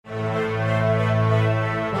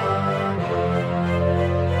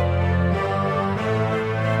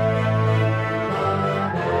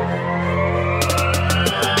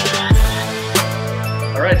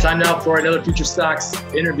time now for another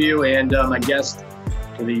FutureSox interview, and my guest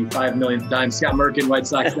for the 5 millionth time, Scott Merkin,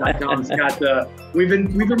 WhiteSox.com. Scott, we've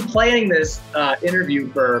been planning this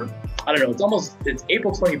interview for, I don't know, it's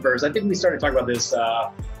April 21st. I think we started talking about this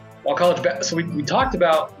while college. So we talked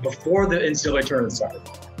about before the NCAA tournament started,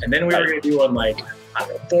 and then we were going to do one like, I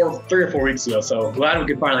don't know, 3 or 4 weeks ago. So glad we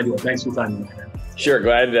could finally do it. Thanks for your time, man. Sure,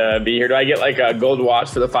 glad to be here. Do I get like a gold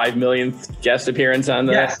watch for the 5 millionth guest appearance on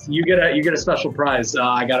the? Yes, you get a special prize.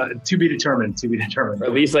 I got to be determined. Or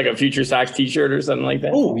at least like a FutureSox T-shirt or something like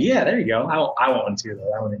that. Oh yeah, there you go. I want one too,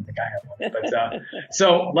 though. I don't even think I have one. But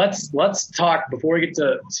so let's talk before we get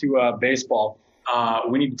to baseball.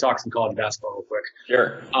 We need to talk some college basketball real quick.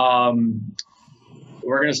 Sure.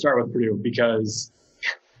 We're gonna start with Purdue because.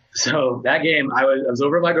 So that game, I was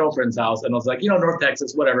over at my girlfriend's house, and I was like, North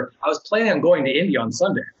Texas, whatever. I was planning on going to Indy on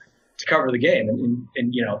Sunday to cover the game, and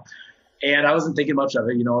I wasn't thinking much of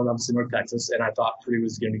it. Obviously North Texas, and I thought Purdue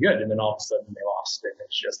was going to be good, and then all of a sudden they lost. And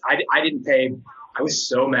it's just, I was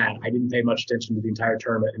so mad. I didn't pay much attention to the entire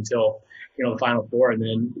tournament until, the Final Four, and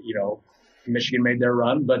then, Michigan made their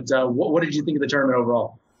run. But what did you think of the tournament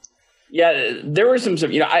overall? Yeah, there were some,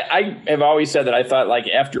 I have always said that I thought like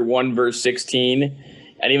after 1 versus 16,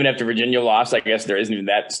 and even after Virginia lost, I guess there isn't even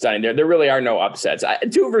that stunning there. There really are no upsets.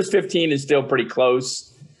 2 versus 15 is still pretty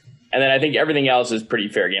close. And then I think everything else is pretty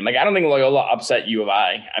fair game. Like, I don't think Loyola upset U of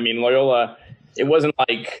I. I mean, Loyola, it wasn't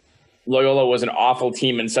like Loyola was an awful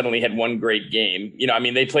team and suddenly had one great game.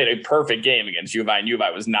 They played a perfect game against U of I, and U of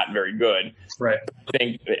I was not very good. Right. I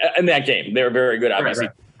think in that game, they were very good, obviously,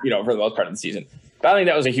 right. For the most part of the season. But I think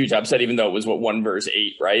that was a huge upset, even though it was 1 versus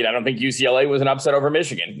 8, right? I don't think UCLA was an upset over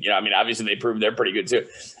Michigan. Obviously they proved they're pretty good too.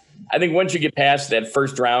 I think once you get past that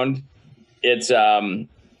first round, there's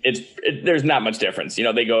not much difference.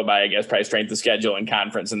 They go by, I guess, probably strength of schedule and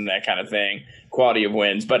conference and that kind of thing, quality of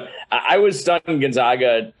wins. But I was stunned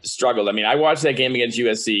Gonzaga struggled. I watched that game against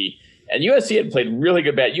USC, and USC had played really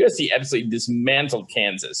good bat. USC absolutely dismantled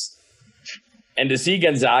Kansas. And to see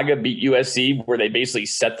Gonzaga beat USC where they basically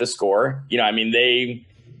set the score, they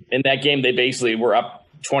in that game, they basically were up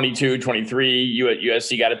 22-23.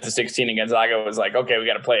 USC got it to 16, and Gonzaga was like, okay, we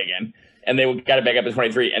got to play again. And they got it back up to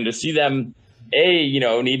 23. And to see them, A,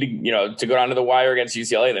 need to go down to the wire against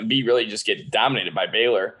UCLA, and then B, really just get dominated by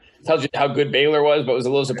Baylor. Tells you how good Baylor was, but it was a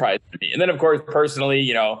little surprising to me. And then, of course, personally,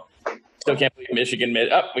 still can't believe Michigan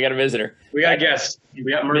missed. Oh, we got a visitor. We got a guest.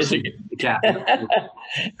 We got Mercy.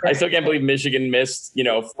 I still can't believe Michigan missed,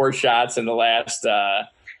 4 shots in the last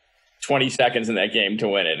 20 seconds in that game to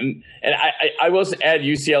win it. And I will add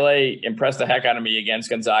UCLA impressed the heck out of me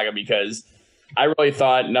against Gonzaga because I really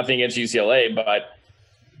thought nothing against UCLA, but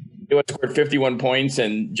it scored 51 points,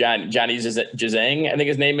 and Johnny Jazang, I think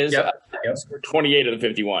his name is, scored 28 of the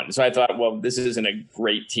 51. So I thought, well, this isn't a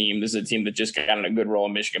great team. This is a team that just got on a good roll,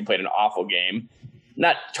 and Michigan played an awful game.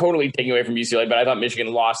 Not totally taking away from UCLA, but I thought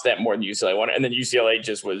Michigan lost that more than UCLA won. And then UCLA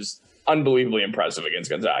just was unbelievably impressive against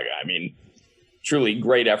Gonzaga. Truly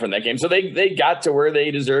great effort in that game. So they got to where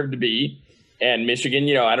they deserved to be. And Michigan,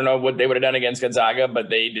 I don't know what they would have done against Gonzaga, but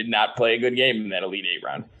they did not play a good game in that Elite 8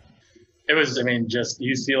 round. It was, just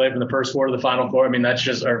UCLA from the first 4 to the Final 4. That's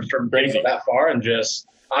just from getting that far, and just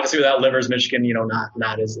obviously without Livers, Michigan,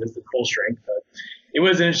 not as the full strength. But it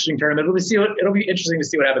was an interesting tournament. It'll be interesting to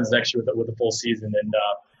see what happens next year with the full season, and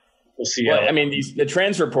we'll see. Well, the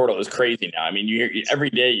transfer portal is crazy now. You hear every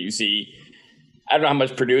day you see. I don't know how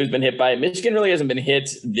much Purdue has been hit by it. Michigan really hasn't been hit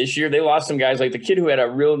this year. They lost some guys like the kid who had a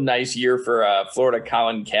real nice year for Florida,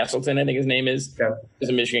 Colin Castleton, I think his name is. Okay. He was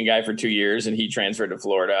a Michigan guy for 2 years, and he transferred to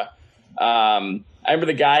Florida. I remember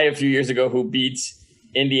the guy a few years ago who beat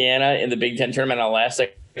Indiana in the Big Ten tournament on the last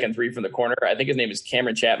second 3 from the corner. I think his name is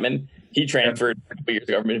Cameron Chapman. He transferred a couple years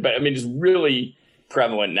ago. But it's really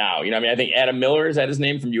prevalent now. I think Adam Miller, is that his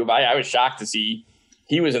name, from U of I? I was shocked to see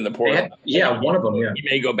he was in the portal. One of them. Yeah, he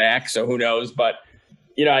may go back, so who knows? But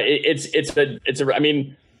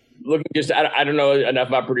looking just I don't know enough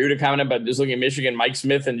about Purdue to comment, but just looking at Michigan, Mike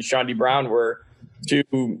Smith and Shawnee Brown were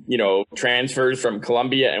 2 transfers from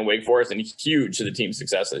Columbia and Wake Forest, and huge to the team's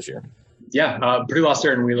success this year. Yeah, Purdue lost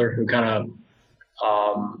Aaron Wheeler, who kind of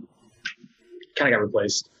got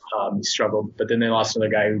replaced. He struggled, but then they lost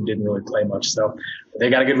another guy who didn't really play much. So they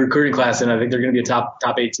got a good recruiting class, and I think they're going to be a top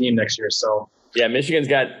 8 team next year. So yeah, Michigan's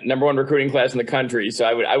got #1 recruiting class in the country. So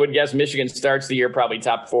I would guess Michigan starts the year probably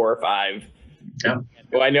top 4 or 5. Yeah.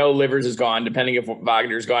 Well, I know Livers is gone, depending if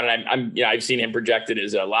Wagner's gone, and I've seen him projected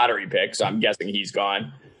as a lottery pick, so I'm guessing he's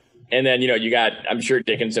gone. And then, I'm sure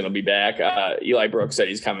Dickinson will be back. Eli Brooks said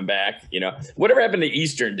he's coming back. Whatever happened to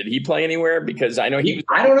Eastern? Did he play anywhere? Because I know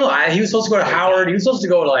I don't know. He was supposed to go to Howard. He was supposed to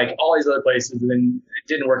go to like all these other places, and then it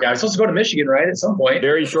didn't work out. He was supposed to go to Michigan, right? At some point.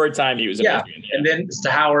 Very short time he was in Michigan. Yeah. And then it's to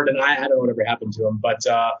Howard, and I don't know whatever happened to him. But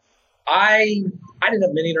I didn't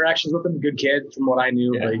have many interactions with him. Good kid from what I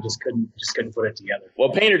knew, but he just couldn't put it together. Well,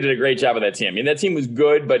 Painter did a great job with that team. I mean, that team was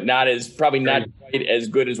good, but not quite as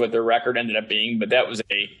good as what their record ended up being. But that was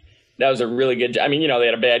a really good. I mean, they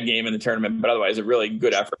had a bad game in the tournament, but otherwise a really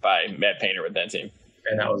good effort by Matt Painter with that team.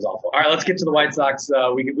 And that was awful. All right, let's get to the White Sox.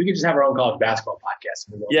 We could just have our own college basketball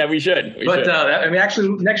podcast. Yeah, we should. Actually,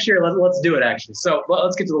 next year, let's do it. Actually, so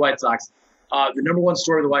let's get to the White Sox. The number one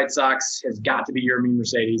story of the White Sox has got to be Yermin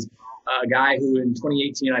Mercedes, a guy who in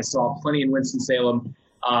 2018 I saw plenty in Winston-Salem,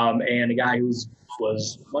 and a guy who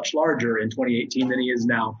was much larger in 2018 than he is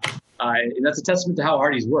now. And that's a testament to how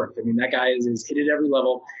hard he's worked. I mean, that guy is hit at every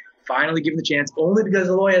level. Finally given the chance, only because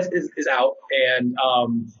Eloy is out, and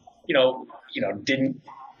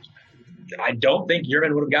I don't think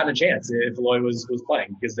Yermin would have gotten a chance if Eloy was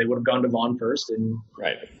playing, because they would have gone to Vaughn first, and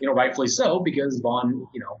rightfully so, because Vaughn,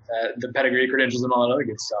 the pedigree, credentials, and all that other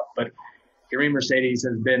good stuff. But Yermin Mercedes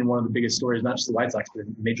has been one of the biggest stories, not just the White Sox, but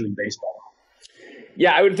in Major League Baseball.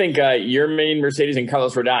 Yeah, I would think Yermin Mercedes and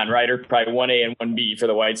Carlos Rodon, right, are probably 1A and 1B for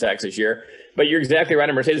the White Sox this year. But you're exactly right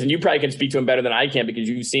on Mercedes, and you probably can speak to him better than I can because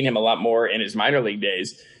you've seen him a lot more in his minor league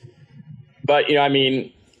days. But,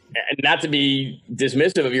 not to be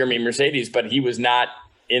dismissive of Yermin Mercedes, but he was not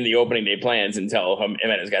in the opening day plans until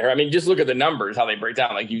Jimenez got hurt. I mean, just look at the numbers, how they break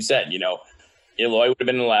down. Like you said, Eloy would have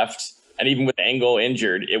been left, and even with Engel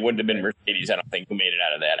injured, it wouldn't have been Mercedes, I don't think, who made it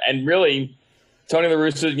out of that. And really, Tony La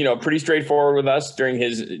Russa, pretty straightforward with us at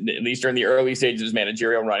least during the early stages of his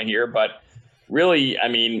managerial run here. But really, I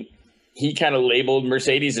mean, he kind of labeled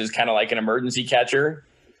Mercedes as kind of like an emergency catcher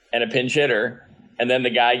and a pinch hitter. And then the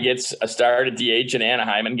guy gets a start at DH in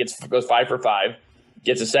Anaheim and goes 5 for 5,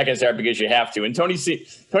 gets a second start because you have to. And Tony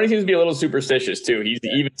seems to be a little superstitious too. He's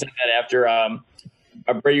even said that after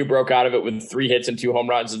Abreu broke out of it with 3 hits and 2 home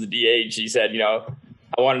runs as the DH. He said,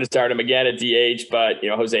 I wanted to start him again at DH, but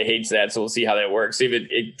Jose hates that, so we'll see how that works. See if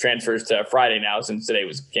it transfers to Friday now since today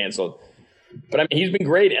was canceled. But I mean, he's been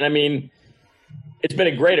great, and I mean, it's been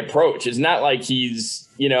a great approach. It's not like he's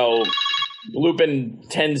looping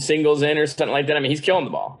 10 singles in or something like that. I mean, he's killing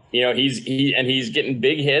the ball. He's getting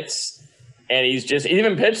big hits, and he's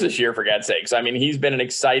even pitched this year, for God's sakes. I mean, he's been an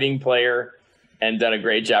exciting player and done a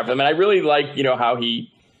great job for them. And I really like how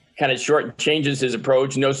he kind of changes his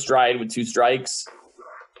approach. No stride with 2 strikes.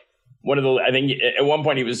 I think at one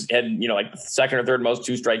point he had like second or third most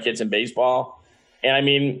 2-strike hits in baseball. And I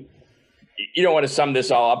mean, you don't want to sum this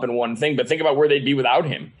all up in one thing, but think about where they'd be without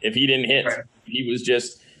him if he didn't hit. Right. He was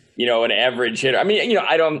just, an average hitter. I mean,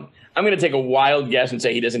 I'm going to take a wild guess and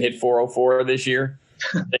say he doesn't hit 404 this year.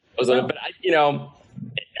 But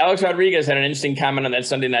Alex Rodriguez had an interesting comment on that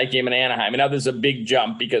Sunday night game in Anaheim. And now there's a big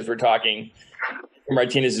jump because we're talking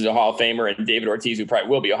Martinez is a Hall of Famer and David Ortiz, who probably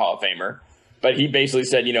will be a Hall of Famer. But he basically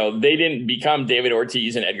said, they didn't become David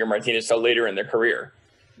Ortiz and Edgar Martinez till later in their career.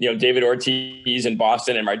 David Ortiz in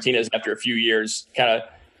Boston and Martinez after a few years kind of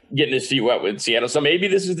getting his feet wet with Seattle. So maybe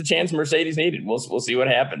this is the chance Mercedes needed. We'll see what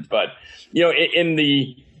happens. But, in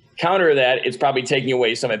the counter of that, it's probably taking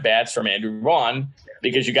away some at-bats from Andrew Vaughn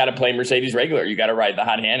because you got to play Mercedes regular. You got to ride the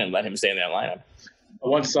hot hand and let him stay in that lineup. I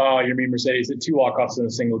once saw Yermin Mercedes hit 2 walk-offs in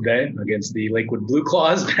a single day against the Lakewood Blue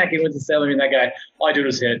Claws back in Winston-Salem. I mean, that guy, all I did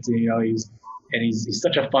was hit. He's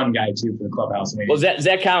such a fun guy too for the clubhouse. Well,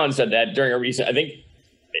 Zach Collins said that during a recent. I think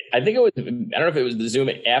it was. I don't know if it was the Zoom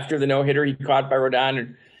after the no-hitter he caught by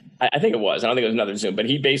Rodon. I think it was. I don't think it was another Zoom, but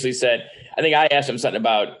he basically said. I think I asked him something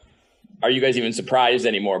about, are you guys even surprised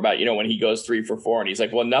anymore about when he goes 3 for 4? And he's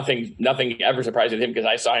like, well, nothing ever surprised him because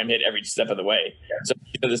I saw him hit every step of the way. Yeah. So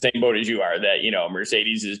he's in the same boat as you are. That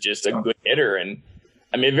Mercedes is just a good hitter, and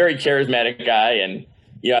I mean, a very charismatic guy and.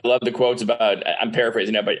 I love the quotes about, I'm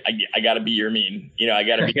paraphrasing that, but I got to be Yermin. I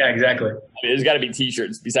got to be. Yeah, exactly. There's got to be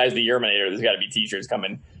T-shirts. Besides the Yerminator, there's got to be T-shirts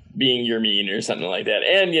coming, being Yermin or something like that.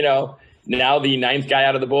 And, now the 9th guy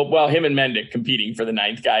out of the bullpen. Well, him and Mendick competing for the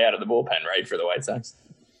 9th guy out of the bullpen, right, for the White Sox.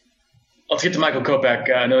 Let's get to Michael Kopech,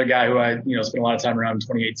 another guy who I, spent a lot of time around in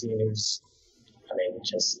 2018. Who's,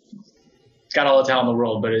 he's got all the talent in the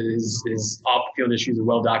world, but his off-field issues are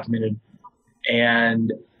well documented.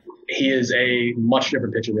 And he is a much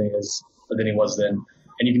different pitcher than he was then,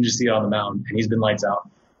 and you can just see it on the mound. And he's been lights out.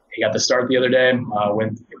 He got the start the other day,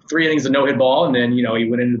 went 3 innings of no-hit ball, and then he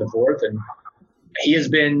went into the 4th, and he has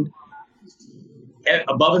been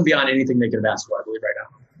above and beyond anything they could have asked for, I believe, right now.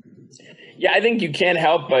 Yeah, I think you can't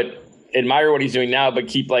help but admire what he's doing now, but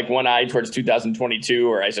keep like one eye towards 2022,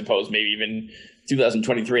 or I suppose maybe even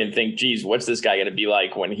 2023, and think, geez, what's this guy going to be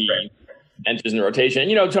like when he enters in the rotation?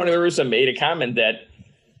 And, Tony La Russa made a comment that,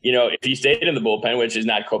 if he stayed in the bullpen, which is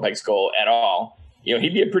not Kopech's goal at all,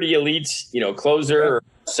 he'd be a pretty elite, closer or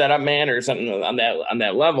setup man or something on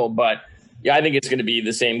that level. But yeah, I think it's going to be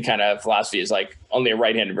the same kind of philosophy as like only a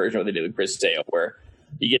right-handed version of what they did with Chris Sale, where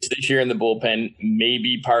he gets this year in the bullpen,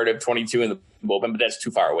 maybe part of 22 in the bullpen, but that's too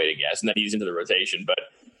far away to guess. And then he's into the rotation. But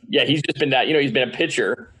yeah, he's just been that, he's been a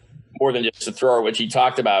pitcher more than just a thrower, which he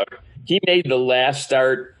talked about. He made the last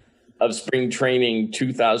start of spring training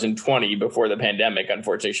 2020 before the pandemic,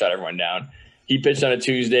 unfortunately, shut everyone down. He pitched on a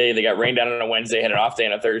Tuesday. They got rained out on a Wednesday, had an off day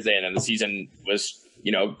on a Thursday, and then the season was,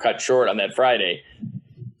 cut short on that Friday.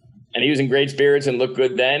 And he was in great spirits and looked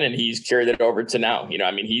good then, and he's carried it over to now.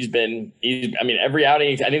 Every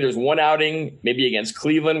outing, I think there's one outing maybe against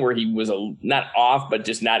Cleveland where he was not off, but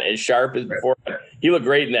just not as sharp as before. He looked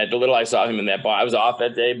great in that. The little I saw him in that ball, I was off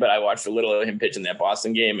that day, but I watched a little of him pitch in that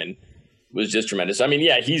Boston game and was just tremendous.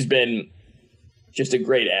 He's been just a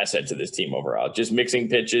great asset to this team overall, just mixing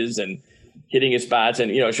pitches and hitting his spots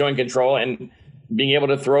and, showing control and being able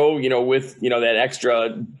to throw, with, that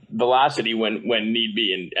extra velocity when need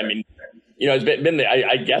be. And it's been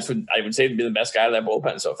I guess I would say to be the best guy of that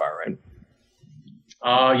bullpen so far, right?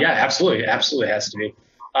 Yeah, absolutely. Absolutely has to be.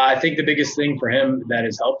 I think the biggest thing for him that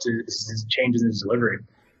has helped is his changes in his delivery.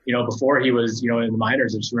 Before he was, in the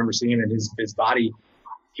minors, I just remember seeing him in his body.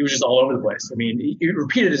 He was just all over the place. He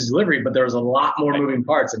repeated his delivery, but there was a lot more moving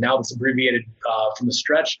parts. And now it's abbreviated from the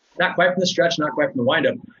stretch, not quite from the stretch, not quite from the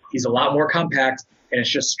windup. He's a lot more compact, and it's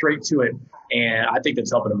just straight to it. And I think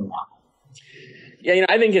that's helping him a lot. Yeah,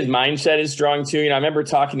 I think his mindset is strong too. I remember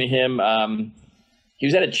talking to him. He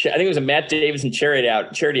was at I think it was a Matt Davidson charity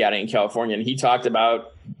outing in California, and he talked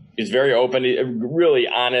about, he was very open, a really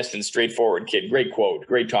honest and straightforward kid. Great quote,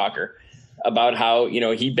 great talker. About how,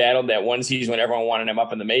 he battled that one season when everyone wanted him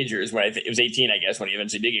up in the majors, when it was 18, I guess, when he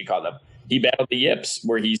eventually did get called up. He battled the yips,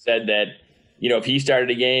 where he said that, if he started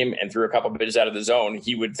a game and threw a couple pitches out of the zone,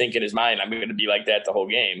 he would think in his mind, I'm going to be like that the whole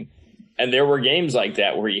game. And there were games like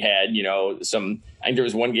that where he had, I think there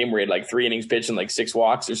was one game where he had like 3 innings pitched and like 6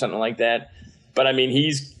 walks or something like that. But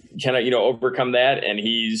he's kind of, overcome that, and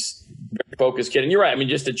he's a very focused kid. And you're right.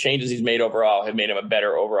 Just the changes he's made overall have made him a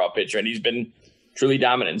better overall pitcher, and he's been truly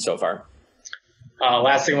dominant so far.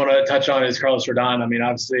 Last thing I want to touch on is Carlos Rodon.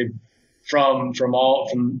 Obviously, from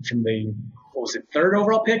the, what was it, 3rd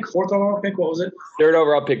overall pick, 4th overall pick? What was it? 3rd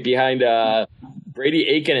overall pick behind Brady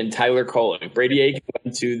Aiken and Tyler Kolek. Brady Aiken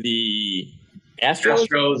went to the Astros,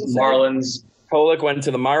 Marlins. Kolek went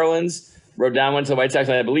to the Marlins. Rodon went to the White Sox,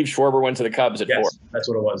 and I believe Schwarber went to the Cubs at 4. That's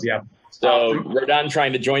what it was. Yeah. So Rodon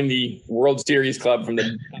trying to join the World Series club from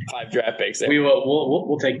the 5 draft picks. There.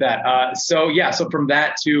 We'll take that. So from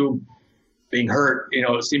that to being hurt,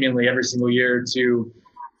 seemingly every single year, to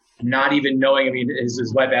not even knowing.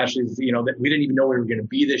 His wife Ashley, that we didn't even know we were going to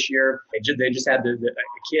be this year. They just had the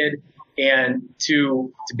kid, and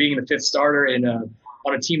to being the 5th starter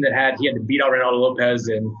on a team that he had to beat out Reynaldo Lopez,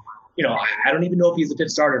 and I don't even know if he's the 5th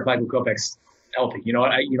starter if Michael Kopech's healthy.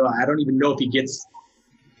 I don't even know if he gets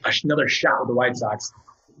another shot with the White Sox.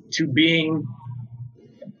 To being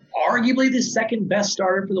arguably the 2nd best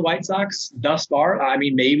starter for the White Sox thus far.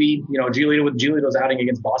 Maybe, Giolito with Giolito's outing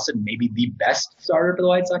against Boston, maybe the best starter for the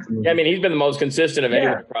White Sox. He's been the most consistent of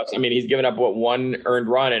anyone across. He's given up, 1 earned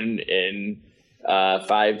run in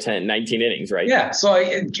 5, 10, 19 innings, right? Yeah, so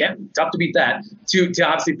tough to beat that. To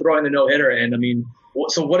obviously throw in the no-hitter. And,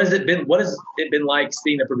 so what has it been like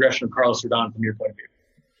seeing the progression of Carlos Rodon from your point of view?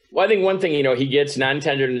 Well, I think one thing, he gets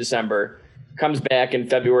non-tendered in December, comes back in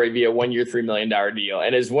February via 1-year, $3 million deal.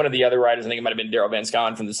 And as one of the other writers, I think it might have been Daryl Van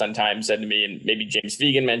Schouwen from the Sun-Times, said to me, and maybe James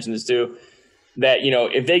Fegan mentioned this too, that,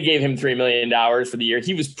 if they gave him $3 million for the year,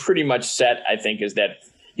 he was pretty much set, I think, is that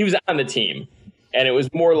he was on the team. And it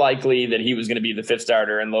was more likely that he was going to be the 5th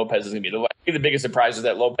starter and Lopez was going to be the biggest surprise was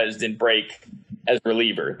that Lopez didn't break as a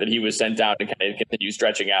reliever, that he was sent down to kind of continue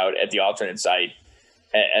stretching out at the alternate site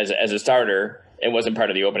as a starter and wasn't part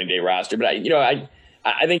of the opening day roster. But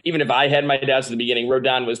I think even if I had my doubts at the beginning,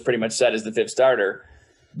 Rodon was pretty much set as the 5th starter.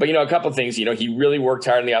 But, a couple of things, he really worked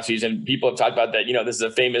hard in the offseason. People have talked about that, this is a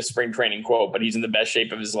famous spring training quote, but he's in the best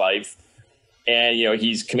shape of his life. And,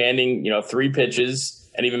 he's commanding, 3 pitches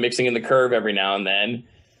and even mixing in the curve every now and then,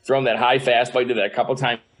 throwing that high fastball. He did that a couple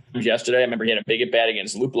times yesterday. I remember he had a big at-bat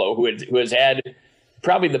against Luplow, who has had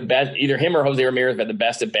probably the best, either him or Jose Ramirez have had the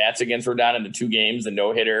best at-bats against Rodon in the 2 games, the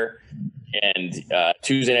no-hitter. And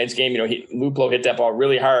Tuesday night's game, Luplow hit that ball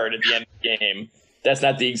really hard at the end of the game. That's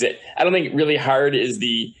not the exact. I don't think really hard is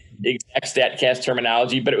the exact StatCast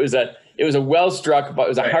terminology, but it was it was a well-struck ball. It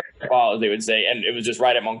was a hard ball, as they would say, and it was just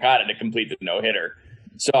right at Moncada to complete the no-hitter.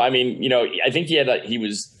 So, I mean, I think he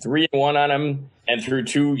was 3-1 on him and threw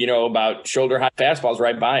 2, about shoulder-high fastballs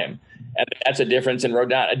right by him. And that's a difference in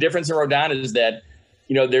Rodon. A difference in Rodon is that,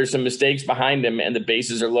 there's some mistakes behind him and the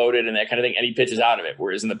bases are loaded and that kind of thing, and he pitches out of it.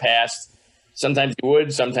 Whereas in the past, sometimes he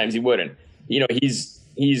would, sometimes he wouldn't.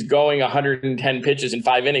 He's going 110 pitches in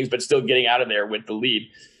 5 innings, but still getting out of there with the lead.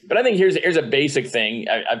 But I think here's a basic thing.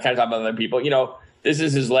 I've kind of talked about other people. This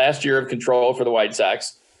is his last year of control for the White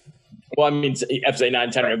Sox. Well, I mean, FSA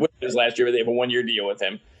 9-10 would be his last year, but they have a 1-year deal with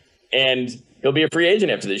him. And he'll be a free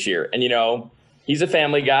agent after this year. And, he's a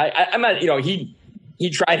family guy. I'm not, he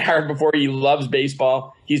tried hard before. He loves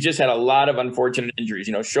baseball. He's just had a lot of unfortunate injuries,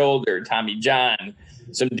 shoulder, Tommy John,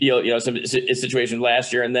 some situations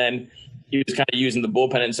last year. And then he was kind of using the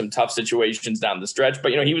bullpen in some tough situations down the stretch.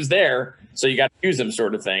 But, he was there, so you got to use him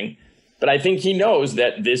sort of thing. But I think he knows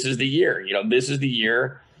that this is the year. This is the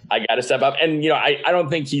year I got to step up. And, I don't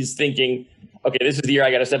think he's thinking, okay, this is the year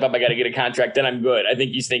I got to step up. I got to get a contract. Then I'm good. I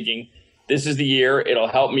think he's thinking, this is the year. It'll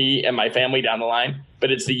help me and my family down the line.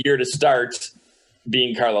 But it's the year to start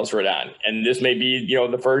being Carlos Rodon. And this may be,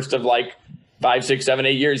 the first of 5, 6, 7,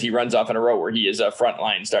 8 years he runs off in a row where he is a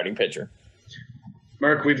frontline starting pitcher.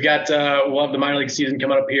 Merk, we've got we'll have the minor league season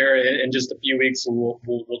coming up here in just a few weeks, so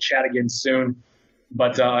we'll chat again soon.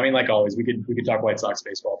 But like always, we could talk White Sox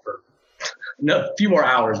baseball for a few more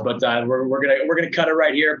hours. But we're gonna cut it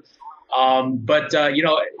right here.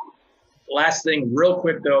 Last thing, real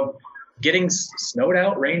quick though, getting snowed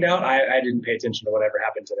out, rained out. I didn't pay attention to whatever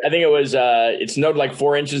happened today. I think it was it snowed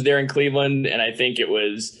 4 inches there in Cleveland, and I think it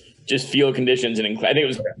was just field conditions, and I think it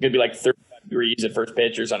was going to be 35 degrees at first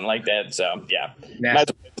pitch or something like that. So yeah, might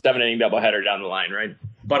as well 7-inning doubleheader down the line, right?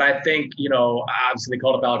 But I think obviously they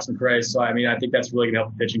called up Alex McRae, so I think that's really going to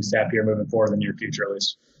help the pitching staff here moving forward in the near future, at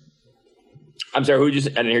least. I'm sorry, I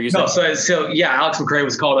didn't hear you say. No, so yeah, Alex McRae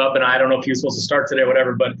was called up, and I don't know if he was supposed to start today or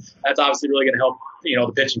whatever, but that's obviously really going to help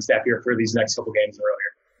the pitching staff here for these next couple games in a row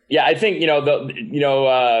here. Yeah, I think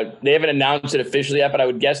they haven't announced it officially yet, but I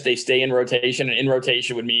would guess they stay in rotation, and in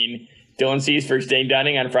rotation would mean Dylan Cease for Dane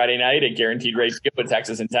Dunning on Friday night at guaranteed rate skip with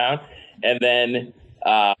Texas in town, and then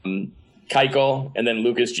Keuchel, and then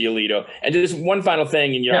Lucas Giolito. And just one final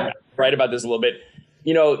thing, and I'm right about this a little bit.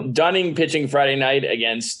 Dunning pitching Friday night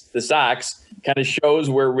against the Sox kind of shows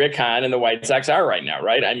where Rick Hahn and the White Sox are right now,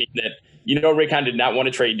 right? I mean that Rick Hahn did not want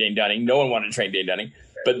to trade Dane Dunning. No one wanted to trade Dane Dunning,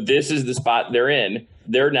 but this is the spot they're in.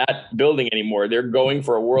 They're not building anymore. They're going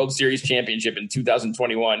for a World Series championship in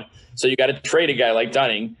 2021. So you got to trade a guy like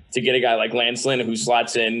Dunning to get a guy like Lance Lynn who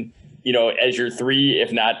slots in, as your 3,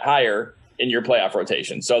 if not higher, in your playoff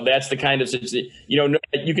rotation. So that's the kind of situation.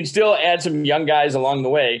 You can still add some young guys along the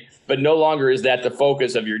way, but no longer is that the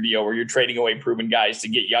focus of your deal where you're trading away proven guys to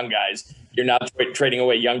get young guys. You're now trading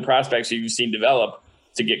away young prospects who you've seen develop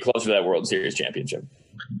to get closer to that World Series championship.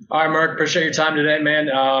 All right, Mark, appreciate your time today, man.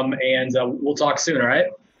 And we'll talk soon, all right?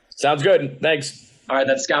 Sounds good. Thanks. All right,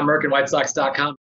 that's Scott Merkin, WhiteSox.com.